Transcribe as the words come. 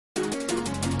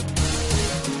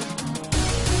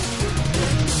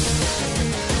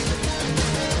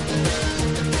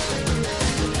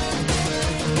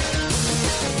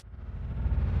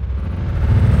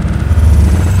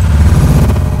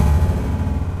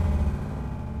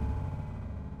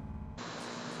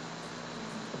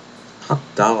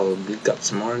Hot dog, we've got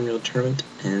some Unreal Tournament,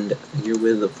 and you're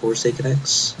with the Forsaken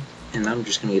X, and I'm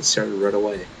just gonna get started right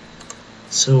away.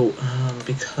 So,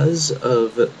 because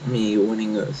of me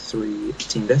winning 3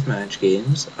 team deathmatch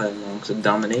games, I unlocked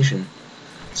domination.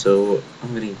 So,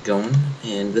 I'm gonna get going,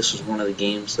 and this was one of the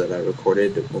games that I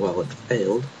recorded while it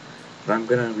failed, but I'm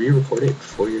gonna re-record it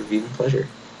for your viewing pleasure.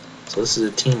 So this is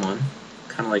a team one,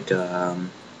 kind of like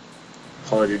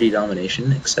Call of Duty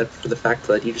domination, except for the fact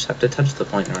that you just have to touch the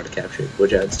point in order to capture it,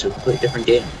 which adds to a completely different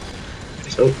game.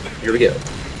 So, here we go.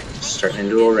 Starting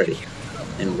into it already.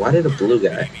 And why did a blue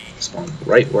guy spawn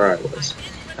right where I was?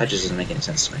 That just doesn't make any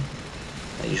sense to me.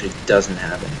 That usually doesn't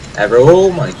happen. Ever. Oh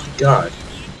my god.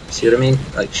 See what I mean?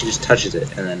 Like, she just touches it,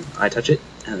 and then I touch it,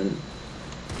 and then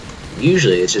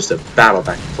usually it's just a battle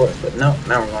back and forth, but no,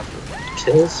 now we're going for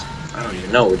kills? I don't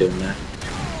even know we're doing that.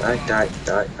 Die.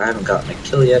 I haven't gotten a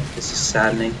kill yet. This is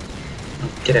saddening. Oh,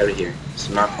 get out of here. This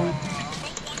is my point.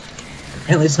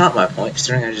 Apparently it's not my point,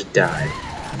 considering I just died.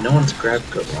 No one's grabbed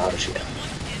garage yet.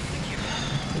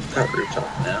 We've got rooftop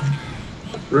now.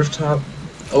 Rooftop.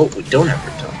 Oh, we don't have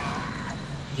rooftop.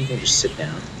 You can just sit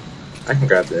down. I can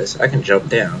grab this. I can jump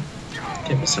down.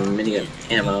 Give me some minigun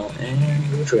ammo, and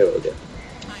which way will I go?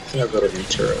 I think I'll go to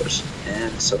Venturos.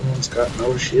 And someone's got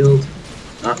no shield.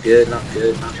 Not good. I'm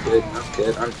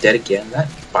dead again. That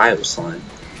bio slime.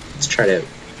 Let's try to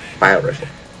bio rifle.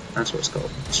 That's what it's called.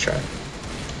 Let's try it.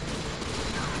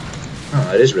 Oh,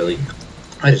 that is really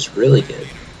good.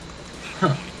 Huh.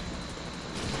 I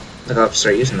think I'll have to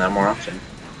start using that more often.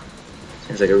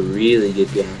 Seems like a really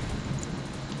good gun.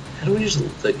 How do we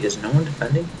just, like, is no one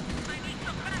defending?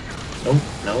 No.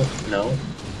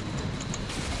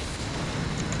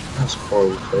 That was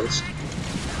horribly placed.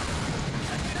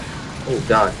 Oh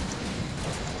god.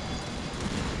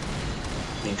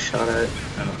 Being shot at.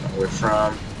 I don't know where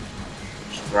from.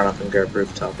 Just run up and grab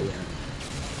rooftop again.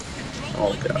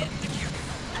 Oh god.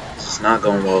 This is not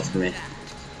going well for me.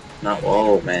 Not well.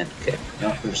 Oh man. Okay.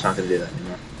 No, I'm just not gonna do that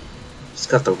anymore. It's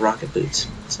got the rocket boots.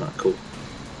 It's not cool.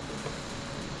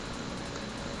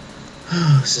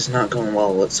 This is not going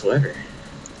well whatsoever.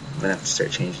 I'm gonna have to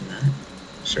start changing that.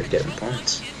 Start getting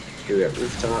points. Here we got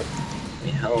rooftop. Give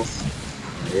me health.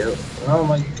 Yep. Oh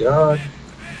my god.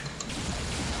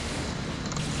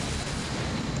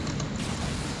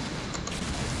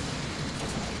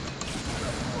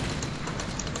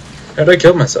 How did I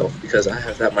kill myself? Because I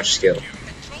have that much skill.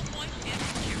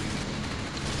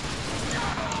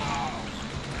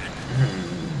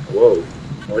 Whoa.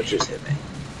 What just hit me?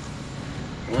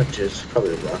 What just?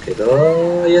 Probably a rocket.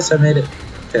 Oh, yes, I made it.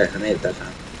 Okay, I made it that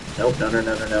time. Nope, no.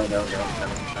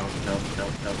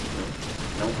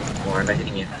 Why am I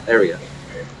hitting you? There we go.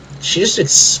 Did she just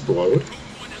explode?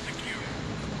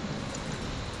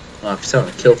 Well, if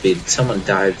someone kill feed, someone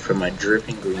died from my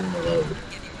dripping green load.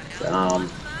 I'm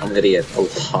gonna get a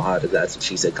lot of that's what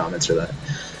she said comments for that.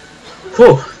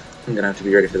 Whew! I'm gonna have to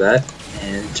be ready for that,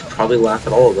 and probably laugh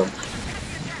at all of them.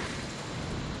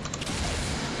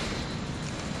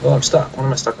 Oh, I'm stuck. What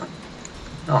am I stuck on?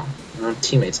 Oh, no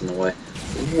teammates in the way.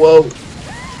 Whoa!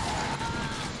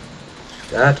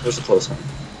 That was a close one.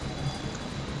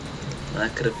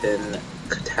 That could have been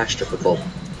catastrophical.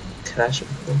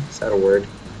 Catastrophical? Is that a word?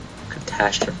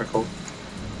 Catastrophical?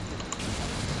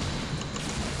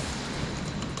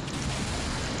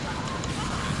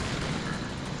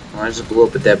 Well, I just blew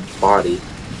up a dead body.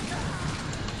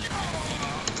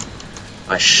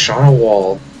 I shot a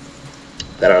wall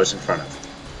that I was in front of.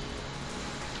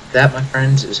 That, my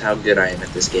friends, is how good I am at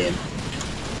this game.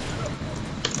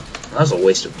 That was a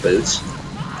waste of boots.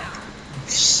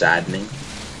 Saddening.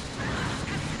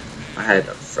 I had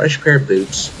a fresh pair of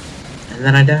boots, and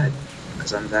then I died.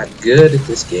 Because I'm that good at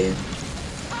this game.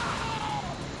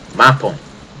 My point.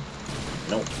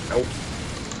 Nope.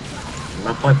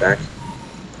 My point back.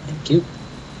 Thank you.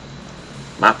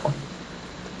 My point.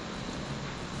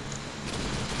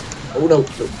 Oh no.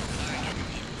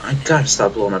 I gotta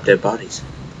stop blowing up dead bodies.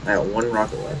 I got 1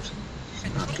 rocket left.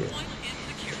 Not good.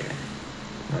 Okay.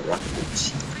 My rocket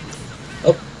boots.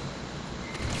 Oh.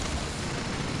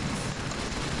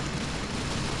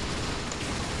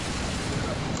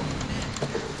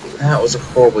 That was a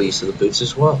horrible use of the boots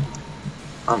as well.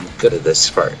 I'm good at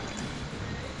this part.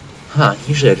 Huh,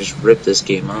 usually I just rip this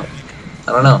game up.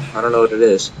 I don't know what it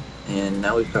is. And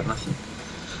now we've got nothing.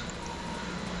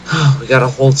 We gotta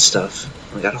hold stuff.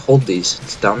 We gotta hold these.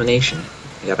 It's domination.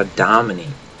 We gotta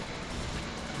dominate.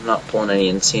 I'm not pulling any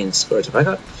insane scores. Have I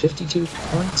got 52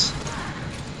 points?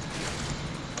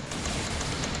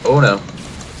 Oh no.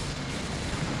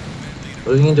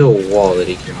 Moving into a wall that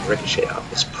he can ricochet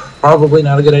off is probably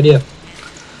not a good idea.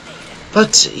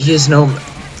 But he is no...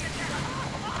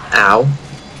 Ow.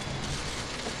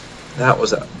 That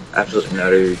was absolutely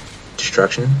utter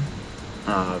destruction.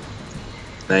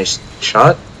 Nice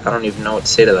shot. I don't even know what to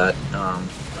say to that.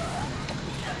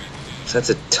 So that's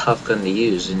a tough gun to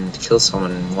use, and to kill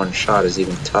someone in one shot is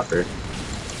even tougher.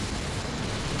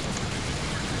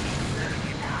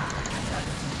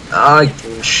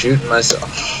 I'm shooting myself.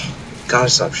 Oh, gotta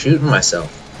stop shooting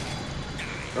myself.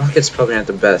 Rockets probably aren't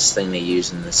the best thing to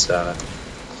use in this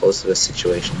close of a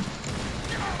situation.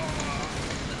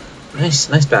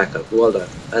 Nice backup. Well done.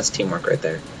 That's teamwork right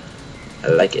there. I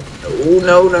like it. Oh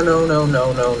no.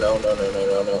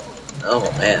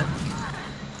 Oh man.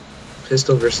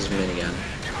 Pistol versus minigun.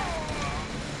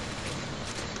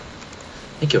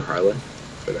 Thank you, Harlan,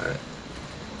 for that.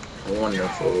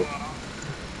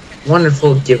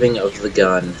 Wonderful giving of the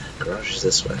gun. Garage is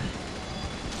this way.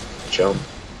 Jump.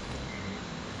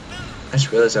 I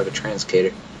just realized I have a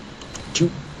transcater.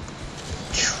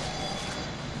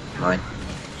 Mine.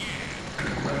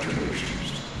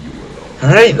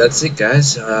 Alright, that's it,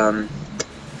 guys.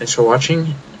 Thanks for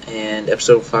watching, and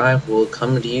episode 5 will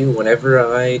come to you whenever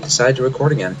I decide to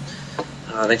record again.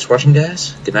 Thanks for watching,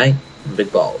 guys. Good night, and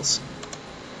big balls.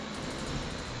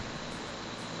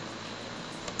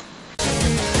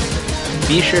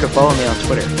 Be sure to follow me on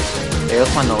Twitter. There you'll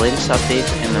find the latest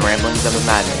updates and the ramblings of a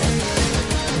madman.